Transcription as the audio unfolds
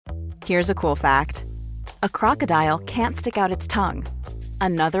Here's a cool fact. A crocodile can't stick out its tongue.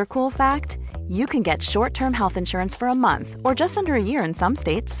 Another cool fact, you can get short-term health insurance for a month or just under a year in some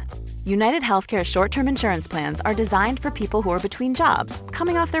states. United Healthcare short-term insurance plans are designed for people who are between jobs,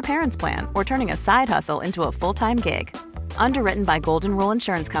 coming off their parents' plan, or turning a side hustle into a full-time gig. Underwritten by Golden Rule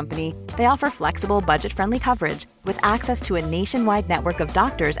Insurance Company, they offer flexible, budget-friendly coverage with access to a nationwide network of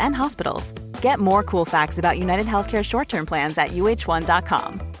doctors and hospitals. Get more cool facts about United Healthcare short-term plans at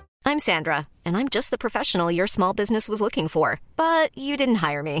uh1.com. I'm Sandra, and I'm just the professional your small business was looking for. But you didn't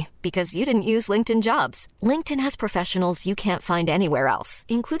hire me because you didn't use LinkedIn Jobs. LinkedIn has professionals you can't find anywhere else,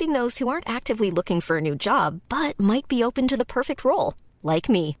 including those who aren't actively looking for a new job, but might be open to the perfect role, like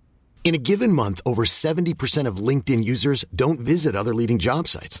me. In a given month, over 70% of LinkedIn users don't visit other leading job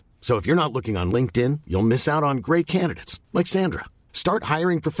sites. So if you're not looking on LinkedIn, you'll miss out on great candidates like Sandra. Start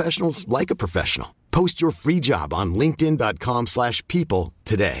hiring professionals like a professional. Post your free job on linkedin.com/people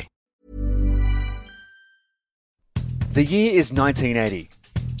today. The year is 1980.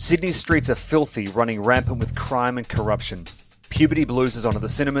 Sydney's streets are filthy, running rampant with crime and corruption. Puberty blues is onto the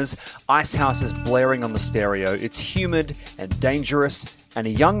cinemas, Icehouse is blaring on the stereo, it's humid and dangerous, and a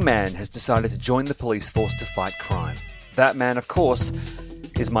young man has decided to join the police force to fight crime. That man, of course,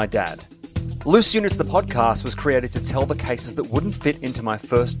 is my dad. Loose Units, the podcast, was created to tell the cases that wouldn't fit into my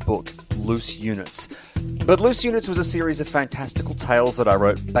first book, Loose Units. But Loose Units was a series of fantastical tales that I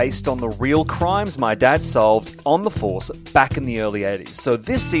wrote based on the real crimes my dad solved on the force back in the early 80s. So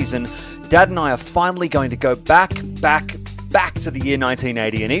this season, Dad and I are finally going to go back to the year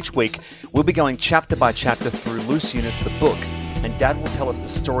 1980, and each week we'll be going chapter by chapter through Loose Units, the book, and Dad will tell us the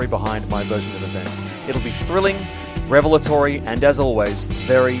story behind my version of events. It'll be thrilling, revelatory, and as always,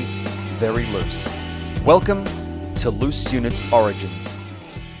 very, very loose. Welcome to Loose Units Origins.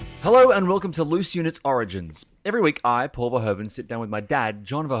 Hello and welcome to Loose Units Origins. Every week I, Paul Verhoeven, sit down with my dad,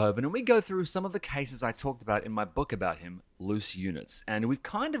 John Verhoeven, and we go through some of the cases I talked about in my book about him, Loose Units. And we've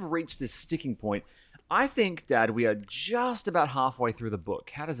kind of reached this sticking point. I think, Dad, we are just about halfway through the book.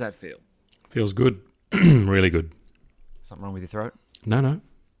 How does that feel? Feels good. Really good. Something wrong with your throat? No.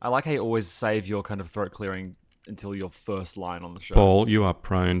 I like how you always save your kind of throat clearing until your first line on the show. Paul, you are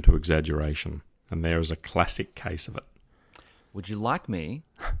prone to exaggeration, and there is a classic case of it. Would you like me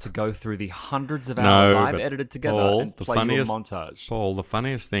to go through the hundreds of hours I've edited together Paul, and play you a montage? Paul, the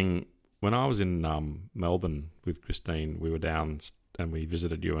funniest thing, when I was in Melbourne with Christine, we were down and we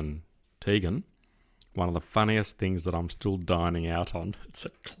visited you and Tegan. One of the funniest things that I'm still dining out on, it's a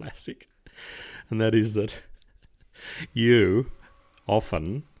classic, and that is that you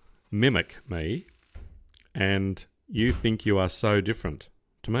often mimic me and you think you are so different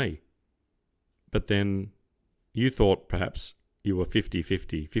to me. But then you thought perhaps you were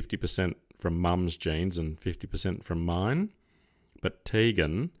 50-50, 50% from Mum's genes and 50% from mine. But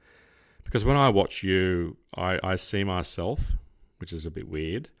Tegan, because when I watch you, I see myself, which is a bit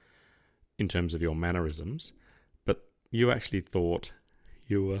weird, in terms of your mannerisms, but you actually thought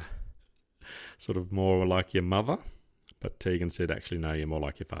you were sort of more like your mother, but Tegan said, actually, no, you're more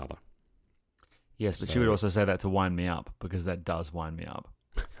like your father. Yes, but she would also say that to wind me up, because that does wind me up.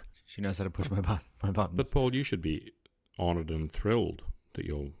 She knows how to push my buttons. But Paul, you should be honoured and thrilled that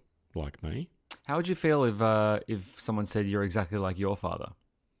you're like me. How would you feel if someone said you're exactly like your father?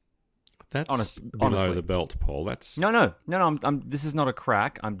 That's below honestly. the belt, Paul. That's No. This is not a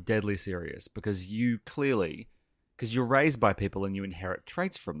crack. I'm deadly serious, because you clearly, because you're raised by people and you inherit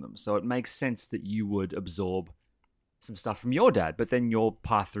traits from them. So it makes sense that you would absorb some stuff from your dad, but then your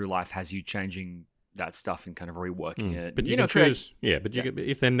path through life has you changing that stuff and kind of reworking it. But you can choose.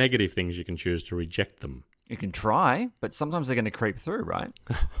 If they're negative things, you can choose to reject them. You can try, but sometimes they're going to creep through, right?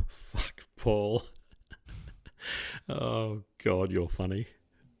 Fuck, Paul. Oh, God, you're funny.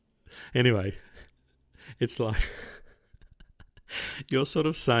 Anyway, it's like you're sort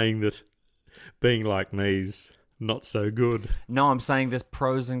of saying that being like me's not so good. No, I'm saying there's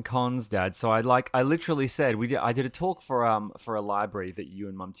pros and cons, Dad. So I literally said I did a talk for a library that you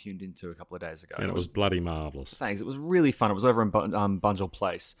and Mum tuned into a couple of days ago. And it was bloody marvellous. Thanks. It was really fun. It was over in Bunjil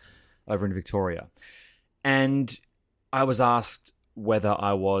Place, over in Victoria. And I was asked whether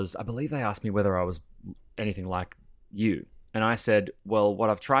I believe they asked me whether I was anything like you. And I said, well, what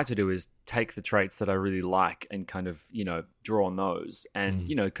I've tried to do is take the traits that I really like and kind of, draw on those and,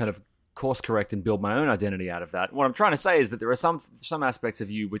 kind of course correct and build my own identity out of that. What I'm trying to say is that there are some aspects of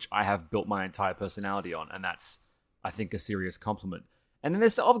you which I have built my entire personality on, and that's, I think, a serious compliment. And then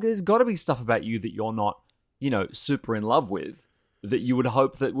there's got to be stuff about you that you're not, super in love with. that you would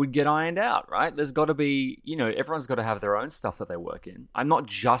hope that would get ironed out, right? There's got to be, everyone's got to have their own stuff that they work in. I'm not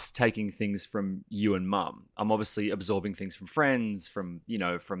just taking things from you and mum. I'm obviously absorbing things from friends, from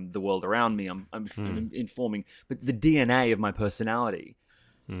the world around me. I'm informing, but the DNA of my personality.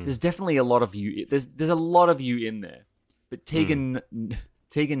 There's definitely a lot of you. There's a lot of you in there, but Tegan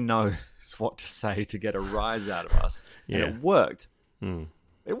knows what to say to get a rise out of us, and it worked. It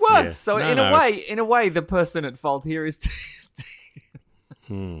worked. Yeah. So in a way, the person at fault here is.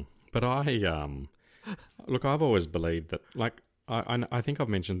 But look, I've always believed that, like, I think I've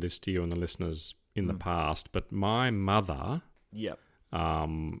mentioned this to you and the listeners in the past, but my mother,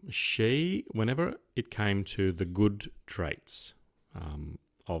 she, whenever it came to the good traits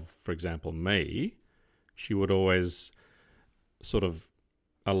of, for example, me, she would always sort of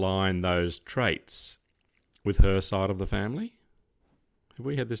align those traits with her side of the family. Have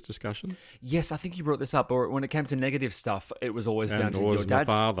we had this discussion? Yes, I think you brought this up. Or when it came to negative stuff, it was always down to your dad's. My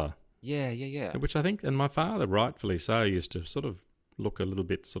father. Yeah. Which I think, and my father, rightfully so, used to sort of look a little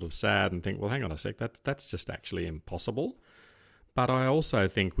bit sort of sad and think, well, hang on a sec, that's just actually impossible. But I also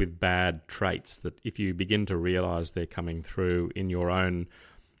think with bad traits that if you begin to realise they're coming through in your own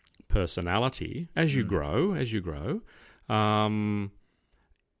personality as you grow,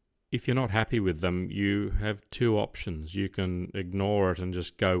 if you're not happy with them, you have two options. You can ignore it and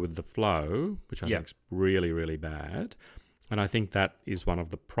just go with the flow, which I think is really, really bad. And I think that is one of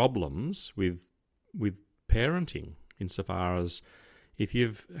the problems with parenting, insofar as if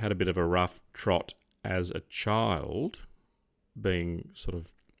you've had a bit of a rough trot as a child, being sort of,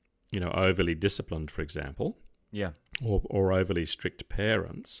 overly disciplined, for example, or overly strict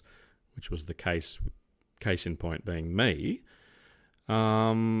parents, which was the case in point being me,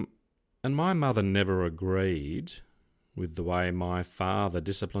 and my mother never agreed with the way my father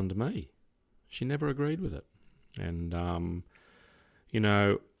disciplined me. She never agreed with it. And,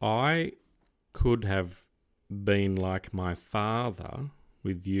 I could have been like my father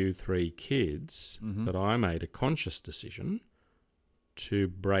with you three kids, but I made a conscious decision to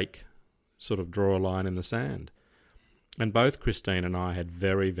draw a line in the sand. And both Christine and I had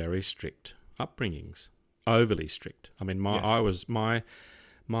very, very strict upbringings, overly strict. I mean,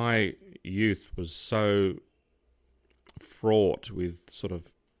 my youth was so fraught with sort of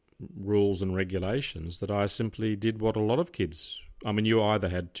rules and regulations that I simply did what a lot of kids. I mean, you either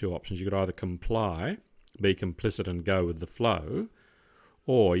had two options. You could either comply, be complicit and go with the flow,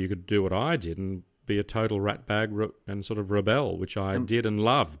 or you could do what I did and be a total ratbag and sort of rebel, which I did and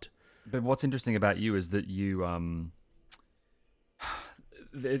loved. But what's interesting about you is that you,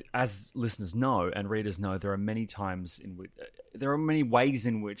 as listeners know and readers know, there are many ways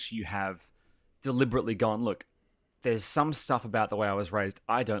in which you have deliberately gone, look, there's some stuff about the way I was raised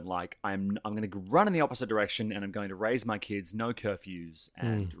I don't like. I'm going to run in the opposite direction, and I'm going to raise my kids, no curfews,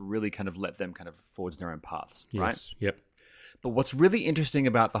 and really kind of let them kind of forge their own paths, right? Yep. But what's really interesting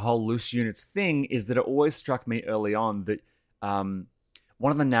about the whole loose units thing is that it always struck me early on that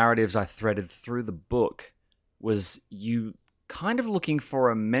one of the narratives I threaded through the book was you kind of looking for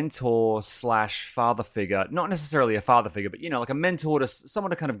a mentor / father figure, not necessarily a father figure, but, like a mentor to someone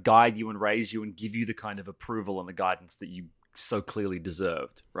to kind of guide you and raise you and give you the kind of approval and the guidance that you so clearly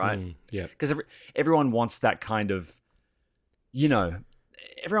deserved, right? Yeah. Because everyone wants that kind of,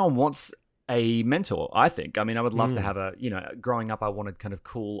 everyone wants a mentor, I think. I mean, I would love to have growing up, I wanted kind of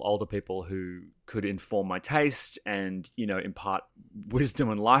cool older people who could inform my taste and, impart wisdom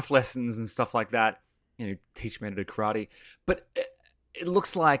and life lessons and stuff like that. Teach me how to do karate. But it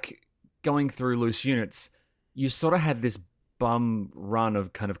looks like going through loose units, you sort of had this bum run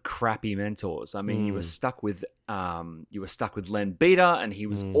of kind of crappy mentors. I mean, you were stuck with Len Beater, and he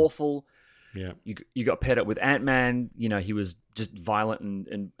was awful. Yeah, you got paired up with Ant-Man. He was just violent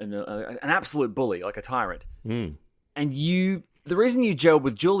and an absolute bully, like a tyrant. And the reason you gelled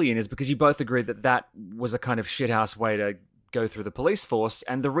with Julian is because you both agreed that was a kind of shithouse way to go through the police force.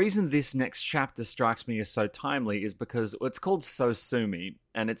 And the reason this next chapter strikes me as so timely is because it's called So Sue Me,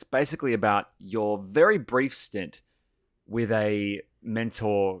 and it's basically about your very brief stint with a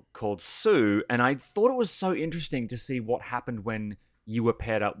mentor called Sue. And I thought it was so interesting to see what happened when you were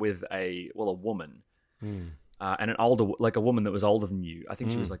paired up with a woman, and a woman that was older than you. I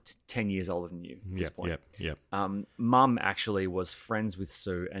think she was like 10 years older than you at this point. Yep. Mum actually was friends with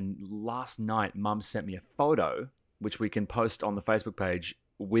Sue, and last night Mum sent me a photo which we can post on the Facebook page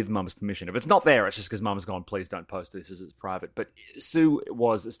with Mum's permission. If it's not there, it's just because Mum's gone, please don't post this, as it's private. But Sue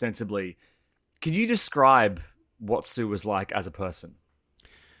was ostensibly... Could you describe what Sue was like as a person?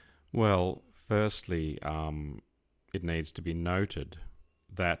 Well, firstly, it needs to be noted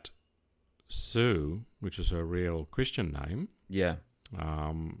that Sue, which is her real Christian name, Yeah.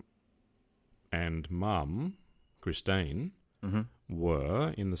 And Mum, Christine, Mm-hmm.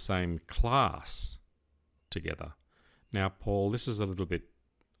 were in the same class together. Now, Paul, this is a little bit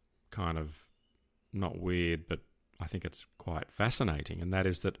kind of not weird, but I think it's quite fascinating, and that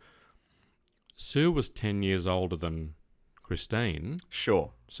is that Sue was 10 years older than Christine.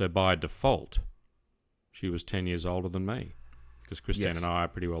 Sure. So by default, she was 10 years older than me, because Christine Yes. and I are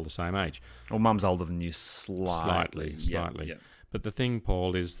pretty well the same age. Well, Mum's older than you slightly. Slightly. Yeah. But the thing,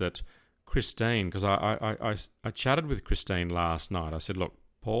 Paul, is that Christine, because I chatted with Christine last night. I said, look,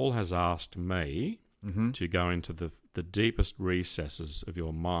 Paul has asked me Mm-hmm. to go into the deepest recesses of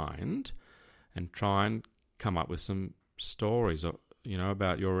your mind and try and come up with some stories,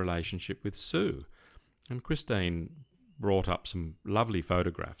 about your relationship with Sue. And Christine brought up some lovely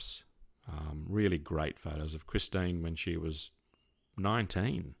photographs, really great photos of Christine when she was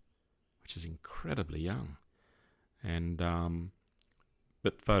 19, which is incredibly young. And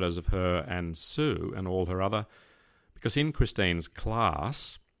but photos of her and Sue and all her other... Because in Christine's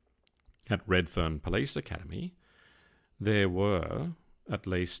class at Redfern Police Academy, there were at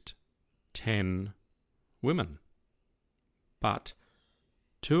least 10 women. But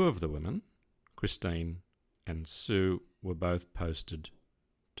 2 of the women, Christine and Sue, were both posted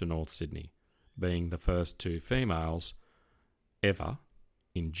to North Sydney, being the first 2 females ever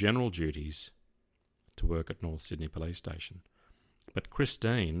in general duties to work at North Sydney Police Station. But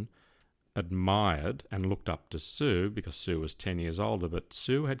Christine admired and looked up to Sue because Sue was 10 years older, but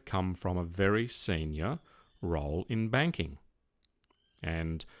Sue had come from a very senior role in banking.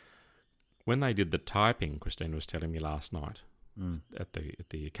 And when they did the typing, Christine was telling me last night at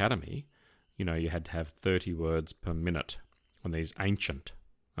the academy, you had to have 30 words per minute on these ancient,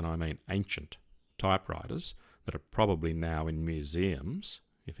 and I mean ancient, typewriters that are probably now in museums,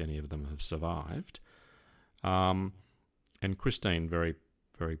 if any of them have survived. And Christine very,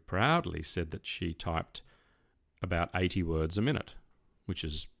 very proudly said that she typed about 80 words a minute, which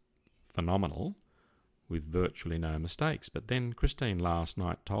is phenomenal, with virtually no mistakes. But then Christine last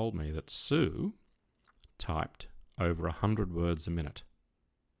night told me that Sue typed over 100 words a minute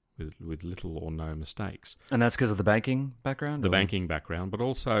with little or no mistakes. And that's because of the banking background? The banking background, but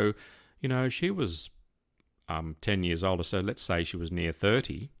also, she was 10 years older, so let's say she was near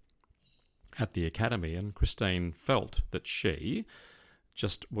 30 at the academy, and Christine felt that she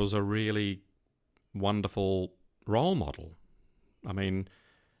just was a really wonderful role model. I mean,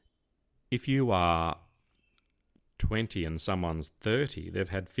 if you are 20 and someone's 30, they've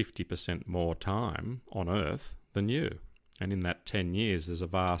had 50% more time on Earth than you. And in that 10 years, there's a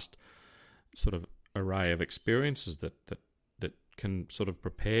vast sort of array of experiences that can sort of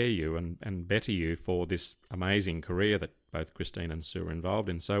prepare you and better you for this amazing career that both Christine and Sue are involved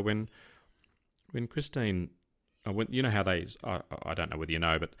in. So when Christine... you know how I don't know whether you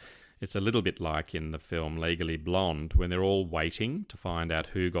know, but it's a little bit like in the film Legally Blonde, when they're all waiting to find out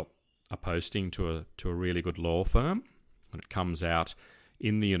who got a posting to a really good law firm, and it comes out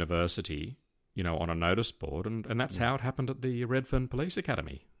in the university, on a notice board, and that's how it happened at the Redfern Police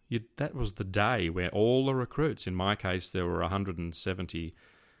Academy. That was the day where all the recruits, in my case there were 170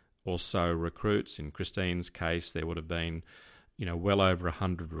 or so recruits, in Christine's case there would have been, well over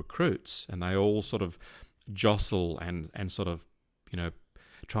 100 recruits, and they all sort of jostle and sort of,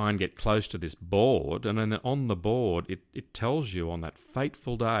 try and get close to this board. And then on the board, it tells you on that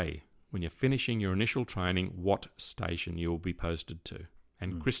fateful day when you're finishing your initial training what station you will be posted to.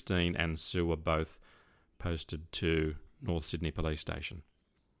 And Christine and Sue were both posted to North Sydney Police Station.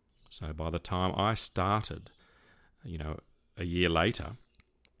 So by the time I started, a year later,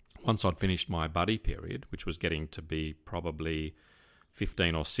 once I'd finished my buddy period, which was getting to be probably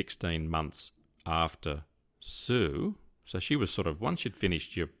 15 or 16 months after Sue, so she was sort of, once you'd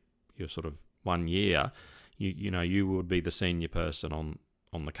finished your sort of 1 year, you would be the senior person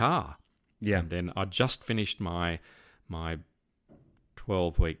on the car. Yeah. And then I just finished my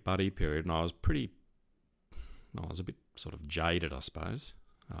 12-week buddy period, and I was a bit sort of jaded, I suppose,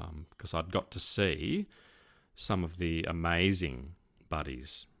 because I'd got to see some of the amazing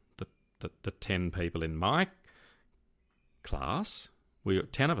buddies. The 10 people in my class,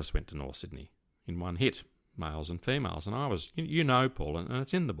 10 of us went to North Sydney in one hit, males and females, and I was, Paul, and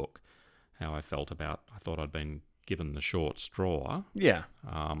it's in the book, how I felt about, I thought I'd been given the short straw. Yeah.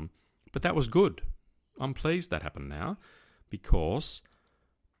 But that was good. I'm pleased that happened now, because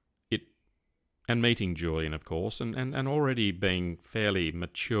and meeting Julian, of course, and already being fairly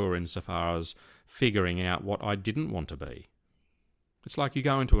mature insofar as figuring out what I didn't want to be. It's like you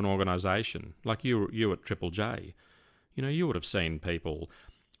go into an organisation, like you at Triple J, you would have seen people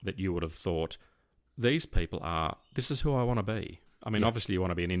that you would have thought these people are, this is who I want to be. I mean, obviously you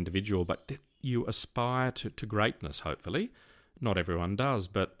want to be an individual, but you aspire to greatness, hopefully. Not everyone does,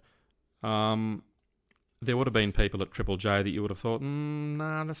 but there would have been people at Triple J that you would have thought,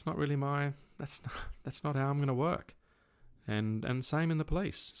 nah, that's not really that's not how I'm going to work. And same in the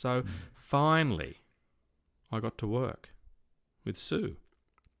police. So finally, I got to work with Sue.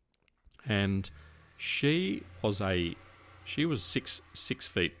 And she was 6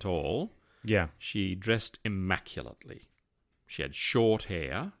 feet tall. Yeah. She dressed immaculately. She had short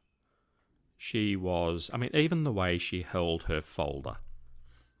hair. She was, I mean, even the way she held her folder,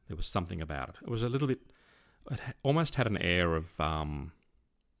 there was something about it. It was a little bit, it almost had an air of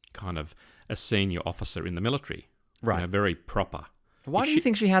kind of a senior officer in the military. Right. You know, very proper. Why do you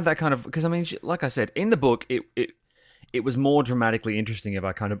think she had that kind of... Because, I mean, like I said, in the book, it was more dramatically interesting if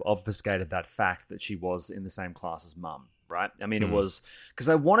I kind of obfuscated that fact that she was in the same class as Mum, right? I mean, it was... Because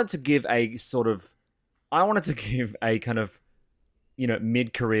I wanted to give a sort of... I wanted to give a kind of, you know,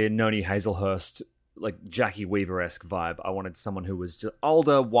 mid-career Noni Hazelhurst, like Jackie Weaver-esque vibe. I wanted someone who was just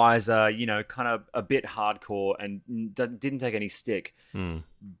older, wiser, you know, kind of a bit hardcore and didn't take any stick.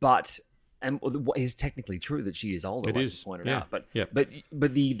 But... And what is technically true that she is older, like you pointed out. But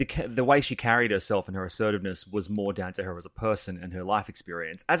the way she carried herself and her assertiveness was more down to her as a person and her life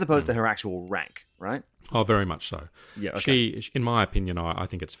experience, as opposed to her actual rank, right? Oh, very much so. Yeah. Okay. She, in my opinion, I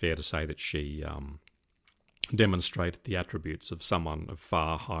think it's fair to say that she demonstrated the attributes of someone of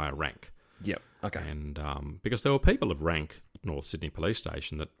far higher rank. Yeah. Okay. And because there were people of rank at North Sydney Police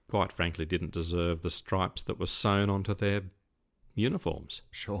Station that, quite frankly, didn't deserve the stripes that were sewn onto their uniforms.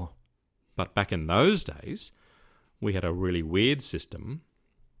 Sure. But back in those days, we had a really weird system,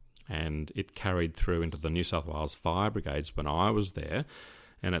 and it carried through into the New South Wales Fire Brigades when I was there,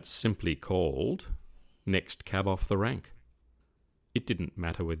 and it's simply called next cab off the rank. It didn't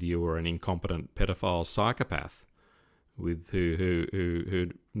matter whether you were an incompetent pedophile psychopath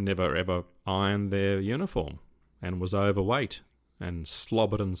who'd never ever ironed their uniform and was overweight and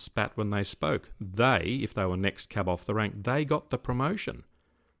slobbered and spat when they spoke. They, if they were next cab off the rank, they got the promotion.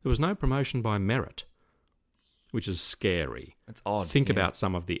 There was no promotion by merit, which is scary. It's odd. Think about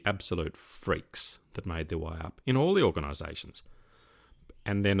some of the absolute freaks that made their way up in all the organisations.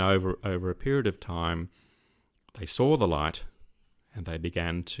 And then over a period of time, they saw the light and they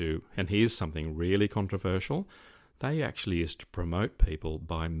began to, and here's something really controversial, they actually used to promote people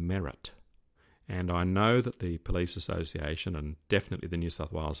by merit. And I know that the Police Association and definitely the New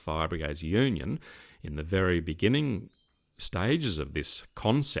South Wales Fire Brigades Union, in the very beginning stages of this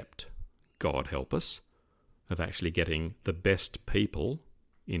concept, God help us, of actually getting the best people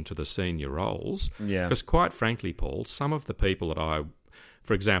into the senior roles. Yeah. Because quite frankly, Paul, some of the people that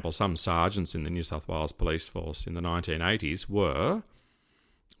for example, some sergeants in the New South Wales Police Force in the 1980s were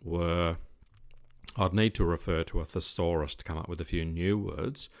I'd need to refer to a thesaurus to come up with a few new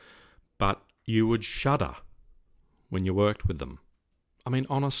words, but you would shudder when you worked with them. I mean,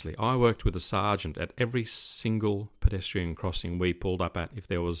 honestly, I worked with a sergeant at every single pedestrian crossing we pulled up at. If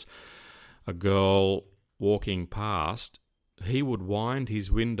there was a girl walking past, he would wind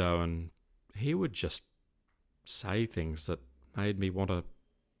his window and he would just say things that made me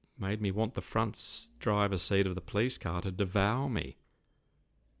want the front driver's seat of the police car to devour me.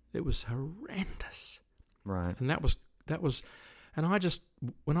 It was horrendous. Right. And that was, and I just,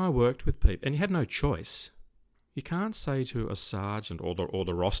 when I worked with people, and you had no choice. You can't say to a sergeant or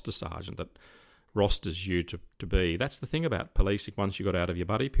the roster sergeant that rosters you to be. That's the thing about policing once you got out of your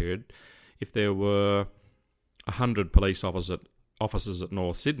buddy period. If there were 100 police officers at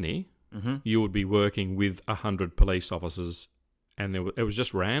North Sydney, you would be working with 100 police officers, and it was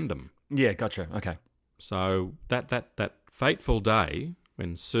just random. Yeah, gotcha. Okay. So that fateful day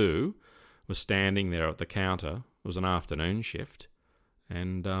when Sue was standing there at the counter, it was an afternoon shift,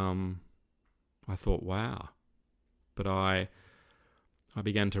 and I thought, wow. But I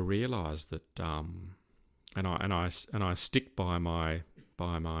began to realise that, and I stick by my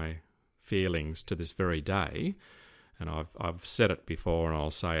feelings to this very day, and I've said it before, and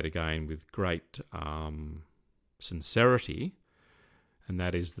I'll say it again with great sincerity, and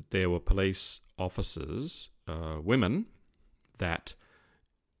that is that there were police officers, women, that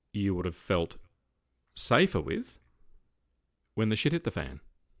you would have felt safer with when the shit hit the fan.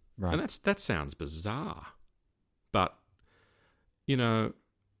 Right. And that sounds bizarre. But, you know,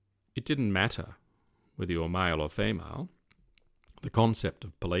 it didn't matter whether you were male or female. The concept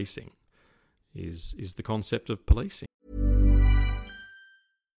of policing is the concept of policing.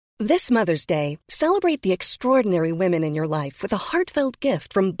 This Mother's Day, celebrate the extraordinary women in your life with a heartfelt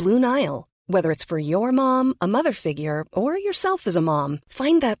gift from Blue Nile. Whether it's for your mom, a mother figure, or yourself as a mom,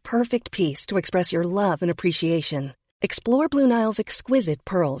 find that perfect piece to express your love and appreciation. Explore Blue Nile's exquisite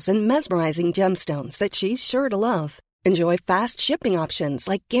pearls and mesmerizing gemstones that she's sure to love. Enjoy fast shipping options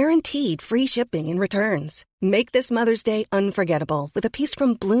like guaranteed free shipping and returns. Make this Mother's Day unforgettable with a piece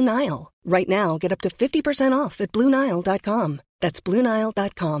from Blue Nile. Right now, get up to 50% off at BlueNile.com. That's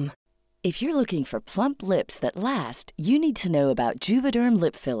BlueNile.com. If you're looking for plump lips that last, you need to know about Juvederm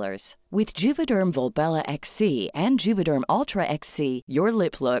lip fillers. With Juvederm Volbella XC and Juvederm Ultra XC, your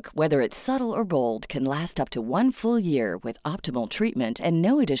lip look, whether it's subtle or bold, can last up to 1 full year with optimal treatment and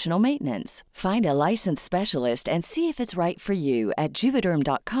no additional maintenance. Find a licensed specialist and see if it's right for you at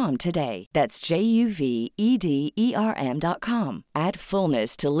Juvederm.com today. That's JUVEDERM.com. Add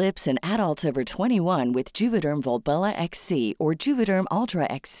fullness to lips in adults over 21 with Juvederm Volbella XC or Juvederm Ultra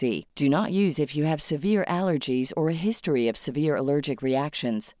XC. Do not use if you have severe allergies or a history of severe allergic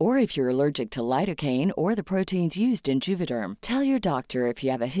reactions, or if you're allergic to lidocaine or the proteins used in Juvederm. Tell your doctor if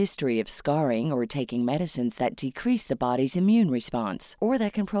you have a history of scarring or taking medicines that decrease the body's immune response or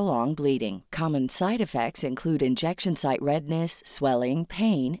that can prolong bleeding. Common side effects include injection site redness, swelling,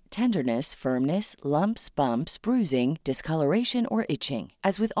 pain, tenderness, firmness, lumps, bumps, bruising, discoloration, or itching.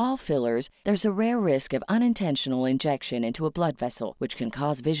 As with all fillers, there's a rare risk of unintentional injection into a blood vessel, which can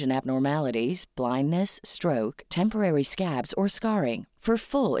cause vision abnormalities, blindness, stroke, temporary scabs, or scarring. For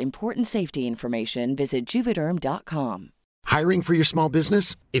full, important safety information, visit Juvederm.com. Hiring for your small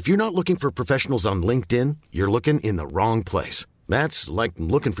business? If you're not looking for professionals on LinkedIn, you're looking in the wrong place. That's like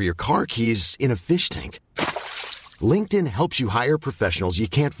looking for your car keys in a fish tank. LinkedIn helps you hire professionals you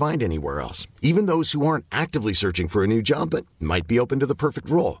can't find anywhere else, even those who aren't actively searching for a new job but might be open to the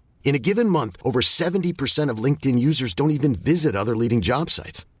perfect role. In a given month, over 70% of LinkedIn users don't even visit other leading job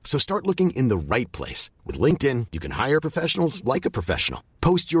sites. So start looking in the right place. With LinkedIn, you can hire professionals like a professional.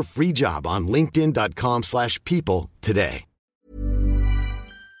 Post your free job on linkedin.com/people today.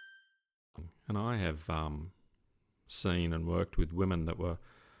 And I have seen and worked with women that were,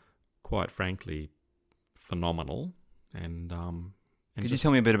 quite frankly, phenomenal. And could you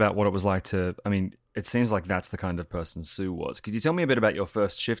tell me a bit about what it was like to, I mean, it seems like that's the kind of person Sue was. Could you tell me a bit about your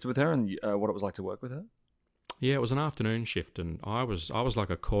first shift with her and what it was like to work with her? Yeah, it was an afternoon shift, and I was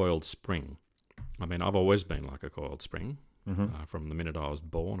like a coiled spring. I mean, I've always been like a coiled spring from the minute I was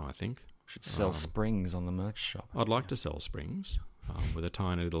born, I think. Should sell springs on the merch shop. I'd like to sell springs with a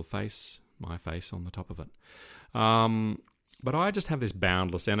tiny little face, my face on the top of it. But I just have this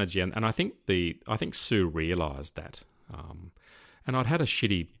boundless energy, and I think Sue realised that. And I'd had a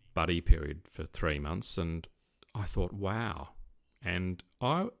shitty buddy period for 3 months, and I thought, wow. And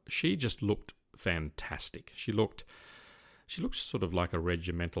she just looked fantastic. She looked sort of like a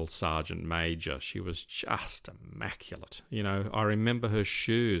regimental sergeant major. She was just immaculate. You know, I remember her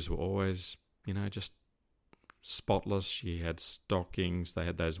shoes were always, you know, just spotless. She had stockings. They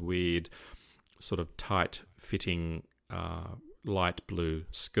had those weird sort of tight-fitting light blue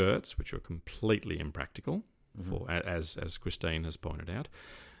skirts, which were completely impractical, as Christine has pointed out.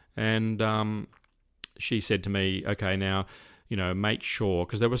 And she said to me, okay, now, you know, make sure,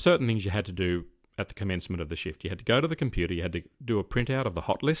 because there were certain things you had to do at the commencement of the shift. You had to go to the computer, you had to do a printout of the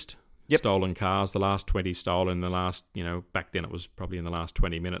hot list, stolen cars, the last 20 stolen, the last, you know, back then it was probably in the last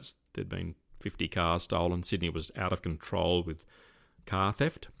 20 minutes, there'd been 50 cars stolen. Sydney was out of control with car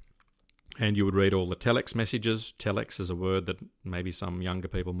theft. And you would read all the telex messages. Telex is a word that maybe some younger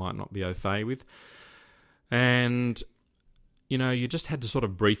people might not be au fait with. And, you know, you just had to sort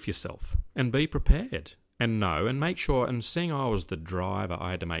of brief yourself and be prepared and know and make sure. And seeing I was the driver,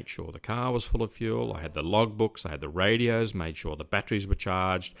 I had to make sure the car was full of fuel. I had the logbooks, I had the radios, made sure the batteries were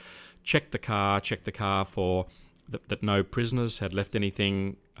charged, checked the car for that no prisoners had left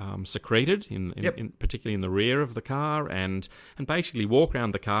anything secreted, in particularly in the rear of the car, and basically walk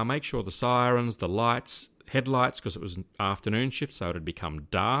around the car, make sure the sirens, the lights, headlights, because it was an afternoon shift, so it had become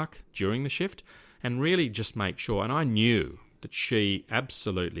dark during the shift, and really just make sure. And I knew that she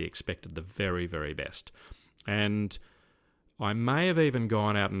absolutely expected the very, very best. And I may have even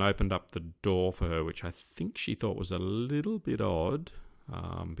gone out and opened up the door for her, which I think she thought was a little bit odd,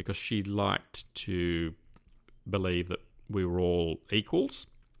 because she liked to believe that we were all equals.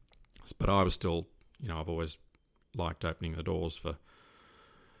 But I was still, you know, I've always liked opening the doors for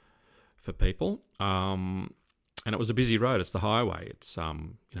people. And it was a busy road. It's the highway. It's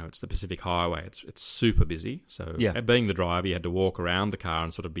you know, it's the Pacific Highway. It's super busy. So being the driver, you had to walk around the car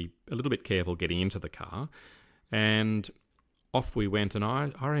and sort of be a little bit careful getting into the car. And off we went. And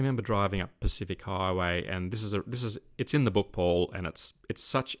I remember driving up Pacific Highway, and it's in the book, Paul, and it's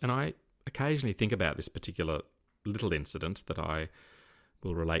such. And I occasionally think about this particular little incident that I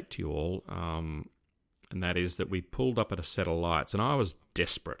will relate to you all, and that is that we pulled up at a set of lights, and I was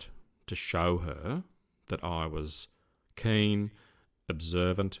desperate to show her that I was keen,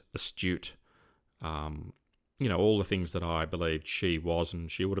 observant, astute, all the things that I believed she was and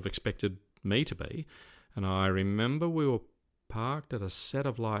she would have expected me to be. And I remember we were parked at a set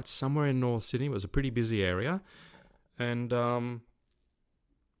of lights somewhere in North Sydney. It was a pretty busy area. And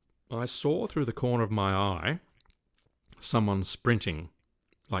I saw through the corner of my eye someone sprinting,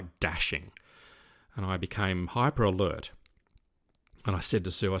 like dashing. And I became hyper alert. And I said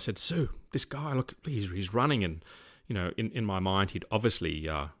to Sue, Sue, this guy, look, he's running. And, in my mind, he'd obviously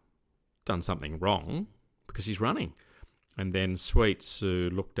done something wrong because he's running. And then sweet Sue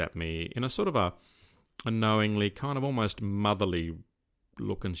looked at me in a sort of a knowingly, kind of almost motherly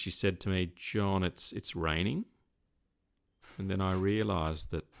look, and she said to me, John, it's raining. And then I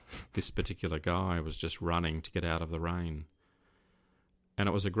realised that this particular guy was just running to get out of the rain. And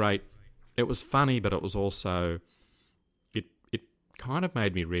it was funny, but it was also, it kind of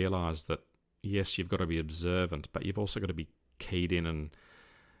made me realise that, yes, you've got to be observant, but you've also got to be keyed in, and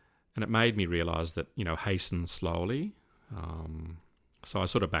it made me realise that, hasten slowly. So I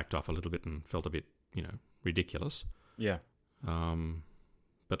sort of backed off a little bit and felt a bit, ridiculous. Yeah.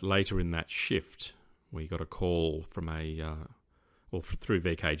 But later in that shift, we got a call from through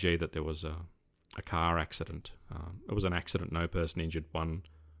VKG that there was a car accident. It was an accident, no person injured,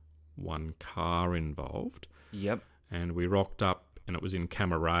 one car involved. Yep. And we rocked up, and it was in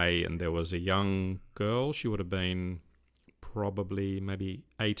Camaray, and there was a young girl. She would have been probably maybe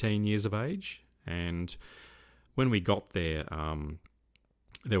 18 years of age. And when we got there,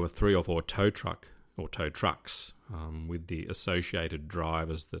 there were 3 or 4 tow trucks with the associated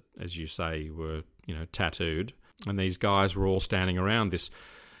drivers that, as you say, were tattooed, and these guys were all standing around this,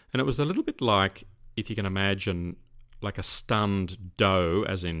 and it was a little bit like, if you can imagine, like a stunned doe,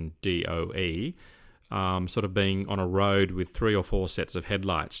 as in DOE, sort of being on a road with 3 or 4 sets of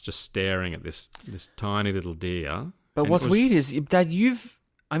headlights, just staring at this tiny little deer. But what's weird is that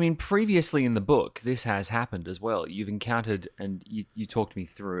previously in the book, this has happened as well. You've encountered, and you talked me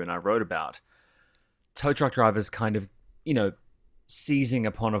through, and I wrote about tow truck drivers kind of, seizing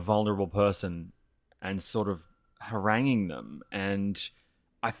upon a vulnerable person and sort of haranguing them. And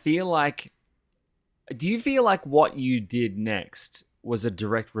I feel like, do you feel like what you did next was a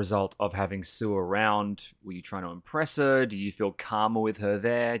direct result of having Sue around? Were you trying to impress her? Did you feel calmer with her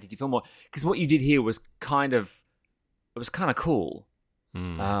there? Did you feel more? Because what you did here was kind of cool.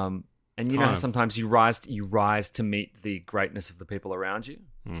 And how sometimes you rise to meet the greatness of the people around you.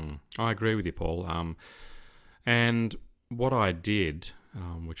 I agree with you, Paul. And what I did,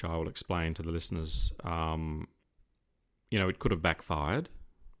 which I will explain to the listeners, it could have backfired.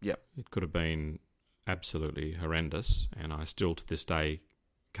 Yep. It could have been absolutely horrendous, and I still to this day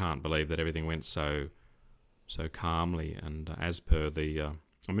can't believe that everything went so calmly. And as per the,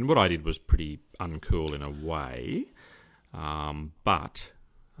 what I did was pretty uncool in a way, but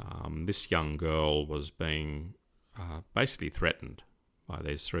this young girl was being basically threatened by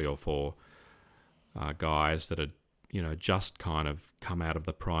these 3 or 4 guys that had, just kind of come out of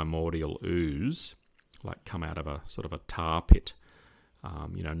the primordial ooze, like come out of a sort of a tar pit,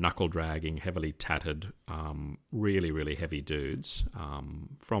 knuckle dragging, heavily tattered, really, really heavy dudes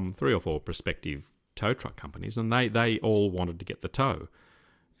from 3 or 4 prospective tow truck companies, and they all wanted to get the tow,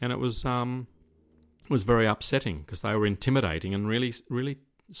 and it was very upsetting because they were intimidating and really, really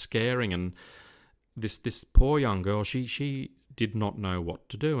scaring. And this poor young girl, she did not know what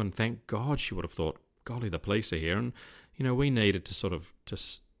to do, and thank God she would have thought, golly, the police are here, and we needed to sort of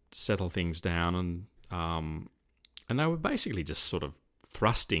just settle things down, and they were basically just sort of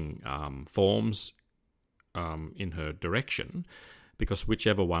thrusting forms in her direction, because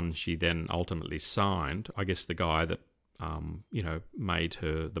whichever one she then ultimately signed, I guess the guy that made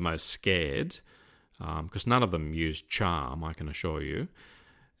her the most scared, because none of them used charm, I can assure you.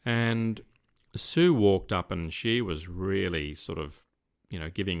 And Sue walked up, and she was really sort of,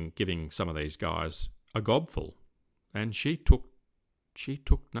 giving some of these guys a gobful, and she took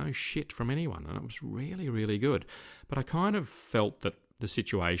no shit from anyone, and it was really, really good. But I kind of felt that the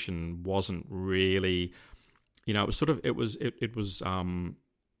situation wasn't really, it was sort of, it was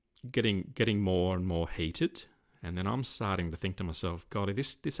getting more and more heated, and then I'm starting to think to myself, golly,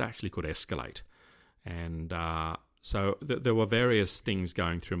 this actually could escalate. And so there were various things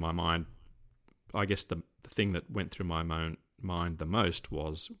going through my mind. I guess the thing that went through my mind the most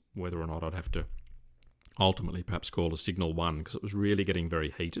was whether or not I'd have to ultimately perhaps call a Signal 1, because it was really getting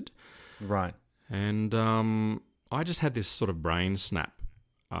very heated. Right. And I just had this sort of brain snap.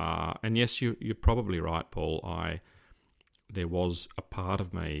 And yes, you're probably right, Paul. there was a part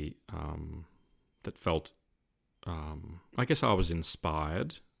of me that felt, I guess I was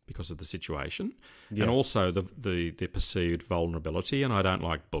inspired because of the situation, and also the perceived vulnerability. And I don't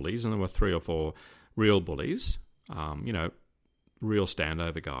like bullies, and there were 3 or 4 real bullies, real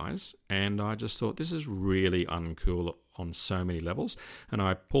standover guys, and I just thought this is really uncool on so many levels. And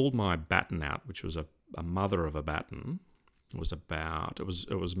I pulled my baton out, which was a mother of a baton. It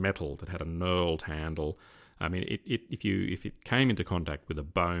was metal that had a knurled handle. I mean, if it came into contact with a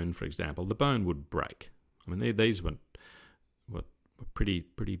bone, for example, the bone would break. I mean, these were pretty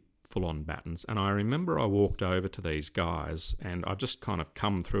full-on batons. And I remember I walked over to these guys, and I've just kind of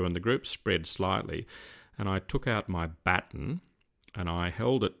come through, and the group spread slightly, and I took out my baton, and I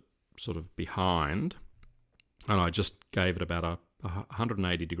held it sort of behind, and I just gave it about a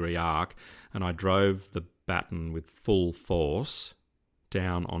 180-degree arc, and I drove the baton with full force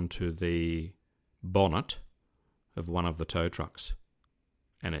down onto the bonnet of one of the tow trucks.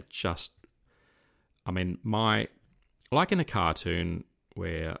 And it just, I mean, like in a cartoon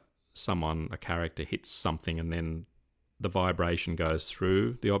where a character hits something and then the vibration goes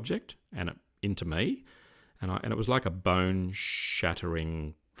through the object and into me, and it was like a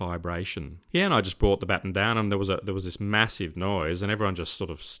bone-shattering vibration. Yeah, and I just brought the baton down, and there was this massive noise, and everyone just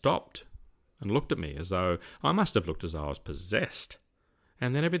sort of stopped and looked at me as though I must have looked as though I was possessed.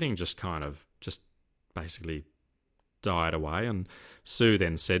 And then everything just kind of just basically died away. And Sue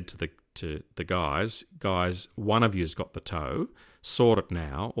then said to the guys, one of you's got the tow, sort it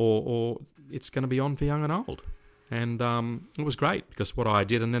now, or it's going to be on for young and old. And it was great because what I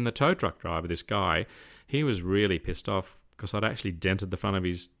did, and then the tow truck driver, this guy, he was really pissed off because I'd actually dented the front of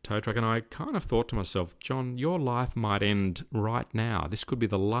his tow truck, and I kind of thought to myself, John, your life might end right now. This could be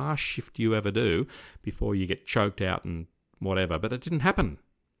the last shift you ever do before you get choked out and whatever. But it didn't happen,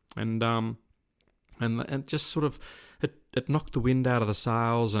 and just sort of it knocked the wind out of the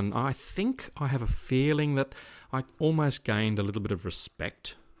sails, and I think I have a feeling that I almost gained a little bit of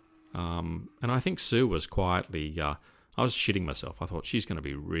respect. And I think Sue was quietly, I was shitting myself. I thought she's going to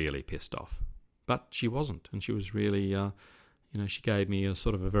be really pissed off. But she wasn't, and she was really, she gave me a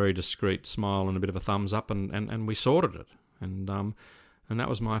sort of a very discreet smile and a bit of a thumbs up, and we sorted it. And that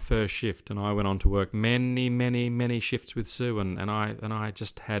was my first shift, and I went on to work many, many, many shifts with Sue, and I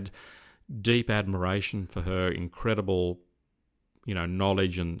just had deep admiration for her incredible,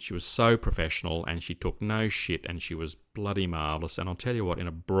 knowledge, and she was so professional, and she took no shit, and she was bloody marvellous. And I'll tell you what, in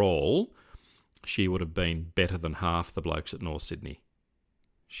a brawl, she would have been better than half the blokes at North Sydney.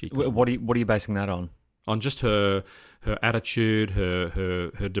 What are you basing that on? On just her attitude,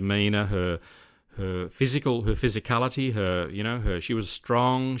 her demeanour, her physicality, she was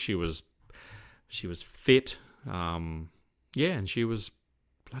strong, she was fit, and she was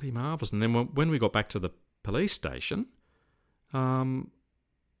bloody marvellous. And then when we got back to the police station,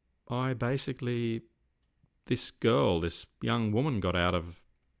 I basically, this young woman got out of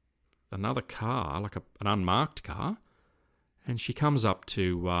another car, like an unmarked car, and she comes up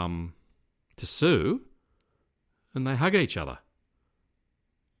to Sue, and they hug each other.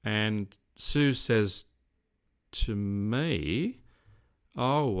 And Sue says to me,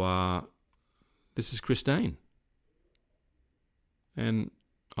 this is Christine. And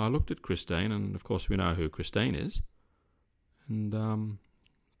I looked at Christine, and of course we know who Christine is. And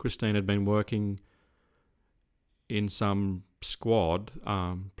Christine had been working in some squad,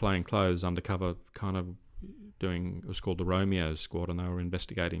 playing clothes undercover, kind of it was called the Romeo Squad, and they were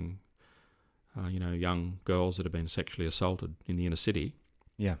investigating, young girls that had been sexually assaulted in the inner city.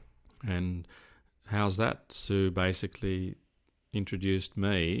 Yeah. And how's that? Sue basically introduced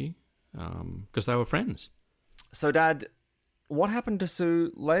me because they were friends. So, Dad, what happened to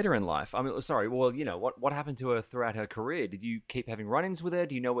Sue later in life? I mean, sorry, well, what happened to her throughout her career? Did you keep having run-ins with her?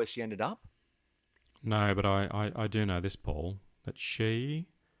 Do you know where she ended up? No, but I do know this, Paul, that she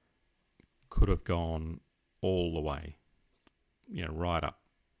could have gone all the way, right up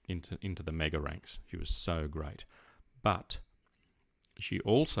into the mega ranks. She was so great. But she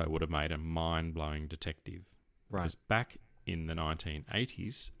also would have made a mind-blowing detective. Right. Because back in the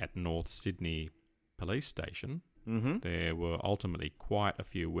 1980s at North Sydney Police Station, there were ultimately quite a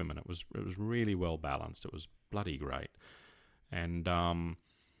few women. It was really well balanced. It was bloody great. And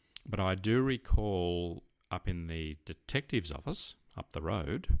but I do recall up in the detective's office up the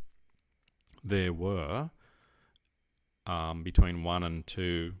road, there were between 1 and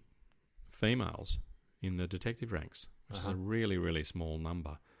 2 females in the detective ranks, which is a really, really small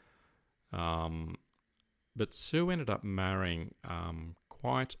number. But Sue ended up marrying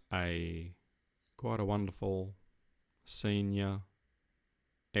quite a wonderful senior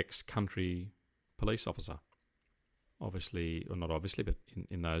ex-country police officer. obviously, or not obviously, but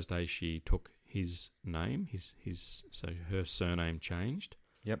in those days she took his name, so her surname changed.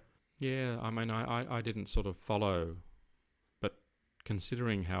 Yep. Yeah, I mean, I didn't sort of follow, but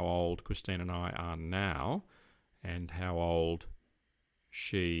considering how old Christine and I are now, and how old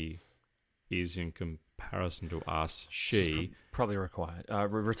she is in comparison to us, She's probably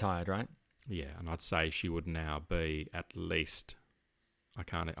retired, right? Yeah, and I'd say she would now be at least, I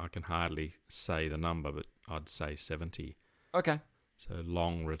can hardly say the number, but I'd say 70. Okay. So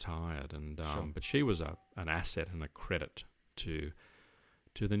long retired, and Sure. but she was an asset and a credit to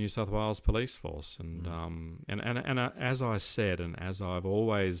the New South Wales Police Force, and as I said, and as I've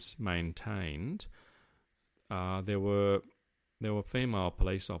always maintained, there were female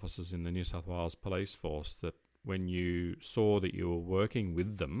police officers in the New South Wales Police Force that when you saw that you were working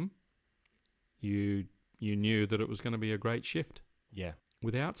with them, you knew that it was going to be a great shift. Yeah.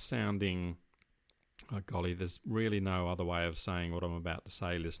 Without sounding, oh golly, there's really no other way of saying what I'm about to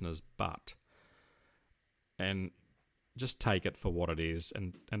say, listeners, and just take it for what it is,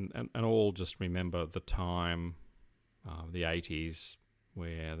 and all just remember the time, the 80s,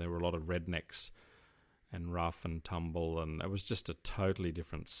 where there were a lot of rednecks and rough and tumble, and it was just a totally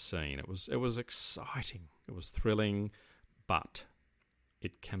different scene. It was exciting, it was thrilling, but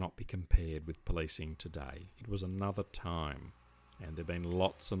it cannot be compared with policing today. It was another time, and there've been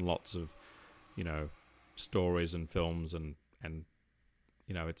lots and lots of, stories and films, and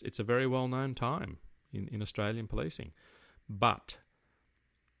it's a very well known time in Australian policing, but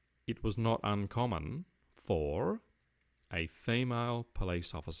it was not uncommon for a female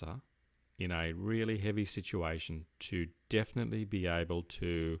police officer in a really heavy situation to definitely be able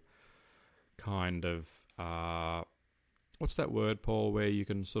to kind of, what's that word, Paul, where you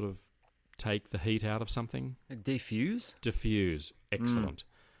can sort of take the heat out of something? Diffuse? Diffuse. Excellent.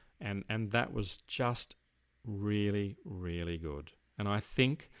 And that was just really, really good. And I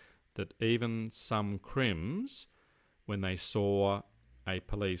think that even some crims, when they saw a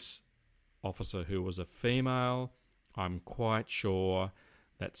police officer who was a female, I'm quite sure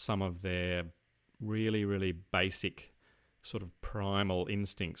that some of their really, really basic sort of primal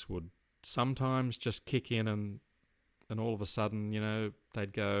instincts would sometimes just kick in, and all of a sudden,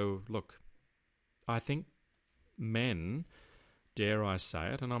 they'd go, look, I think men, dare I say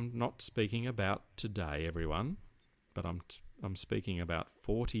it, and I'm not speaking about today, everyone, but I'm speaking about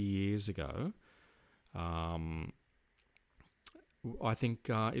 40 years ago. I think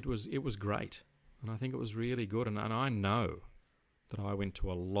it was great, and I think it was really good, and I know that I went to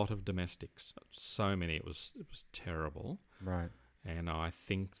a lot of domestics, so many, it was terrible. Right. And I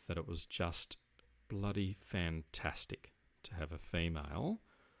think that it was just bloody fantastic to have a female.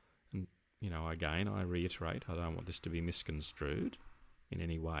 And, again, I reiterate, I don't want this to be misconstrued in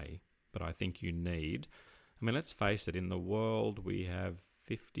any way, but I think you need, let's face it, in the world we have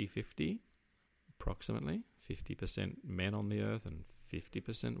 50-50, approximately, 50% men on the earth and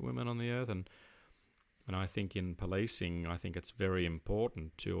 50% women on the earth, and I think in policing, I think it's very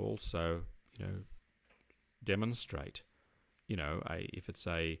important to also, demonstrate, if it's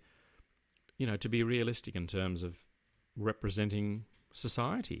to be realistic in terms of representing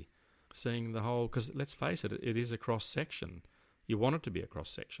society, seeing the whole, because let's face it, it is a cross-section. You want it to be a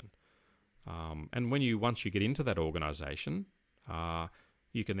cross-section. And once you get into that organisation,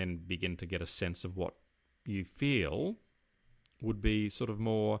 you can then begin to get a sense of what you feel would be sort of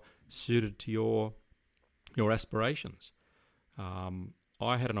more suited to your aspirations.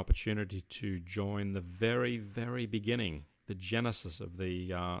 I had an opportunity to join the very, very beginning, the genesis of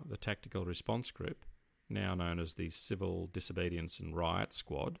the Tactical Response Group, now known as the Civil Disobedience and Riot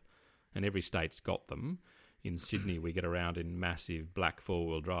Squad, and every state's got them. In Sydney, we get around in massive black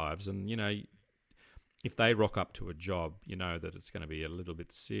four-wheel drives, and, if they rock up to a job, you know that it's going to be a little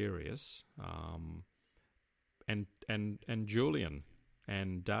bit serious. And Julian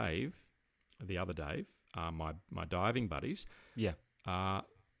and Dave, the other Dave, my diving buddies. Yeah.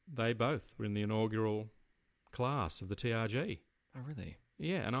 They both were in the inaugural class of the TRG. Oh, really?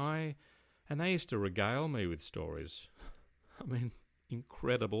 Yeah, and they used to regale me with stories.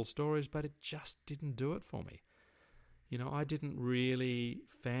 Incredible stories, but it just didn't do it for me. I didn't really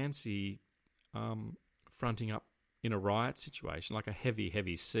fancy fronting up in a riot situation, like a heavy,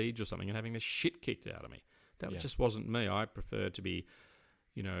 heavy siege or something, and having the shit kicked out of me. That just wasn't me. I preferred to be,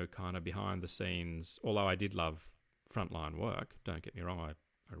 kind of behind the scenes, although I did love frontline work. Don't get me wrong, I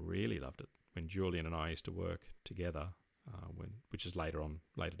really loved it. When Julian and I used to work together, which is later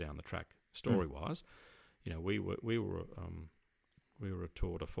down the track, story-wise, we were a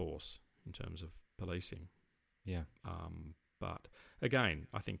tour de force in terms of policing. Yeah. But again,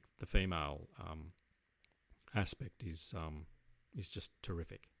 I think the female aspect is just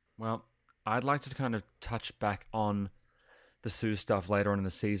terrific. Well, I'd like to kind of touch back on the Sue stuff later on in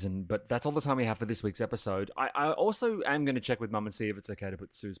the season, but that's all the time we have for this week's episode. I also am going to check with Mum and see if it's okay to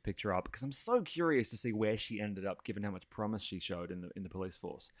put Sue's picture up, because I'm so curious to see where she ended up, given how much promise she showed in the police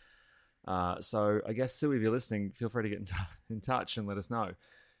force. So I guess, Sue, if you're listening, feel free to get in touch and let us know.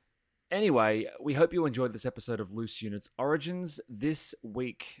 Anyway, we hope you enjoyed this episode of Loose Units Origins. This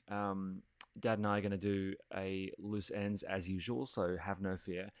week, Dad and I are going to do a Loose Ends as usual, so have no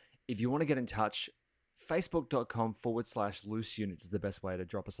fear. If you want to get in touch, facebook.com/loose units is the best way to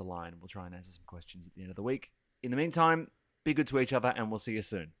drop us a line. We'll try and answer some questions at the end of the week. In the meantime, be good to each other, and we'll see you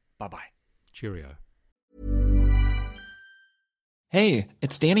soon. Bye-bye. Cheerio. Hey,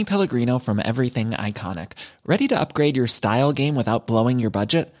 it's Danny Pellegrino from Everything Iconic. Ready to upgrade your style game without blowing your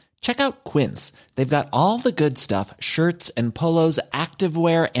budget? Check out Quince. They've got all the good stuff, shirts and polos,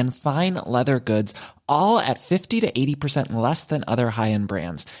 activewear, and fine leather goods, all at 50 to 80% less than other high-end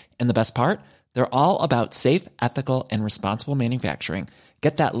brands. And the best part? They're all about safe, ethical, and responsible manufacturing.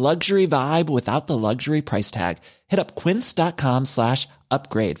 Get that luxury vibe without the luxury price tag. Hit up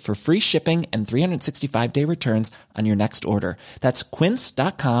quince.com/upgrade for free shipping and 365-day returns on your next order. That's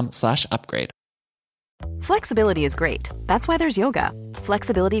quince.com/upgrade. Flexibility is great. That's why there's yoga.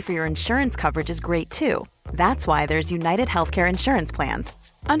 Flexibility for your insurance coverage is great too. That's why there's United Healthcare Insurance Plans.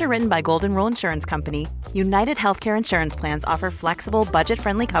 Underwritten by Golden Rule Insurance Company, United Healthcare Insurance Plans offer flexible,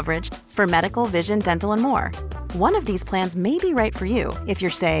 budget-friendly coverage for medical, vision, dental, and more. One of these plans may be right for you if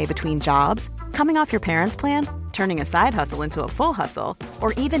you're, say, between jobs, coming off your parents' plan, turning a side hustle into a full hustle,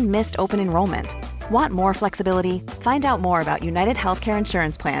 or even missed open enrollment. Want more flexibility? Find out more about United Healthcare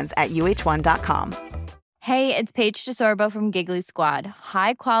Insurance Plans at uh1.com. Hey, it's Paige DeSorbo from Giggly Squad.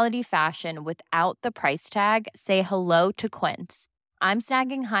 High quality fashion without the price tag. Say hello to Quince. I'm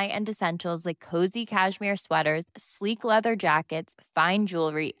snagging high-end essentials like cozy cashmere sweaters, sleek leather jackets, fine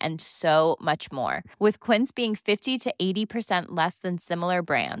jewelry, and so much more. With Quince being 50 to 80% less than similar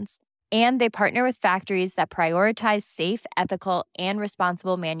brands. And they partner with factories that prioritize safe, ethical, and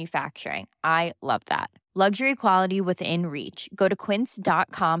responsible manufacturing. I love that. Luxury quality within reach. Go to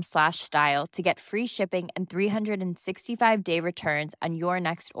quince.com/style to get free shipping and 365-day returns on your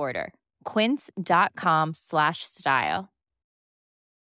next order. Quince.com/style.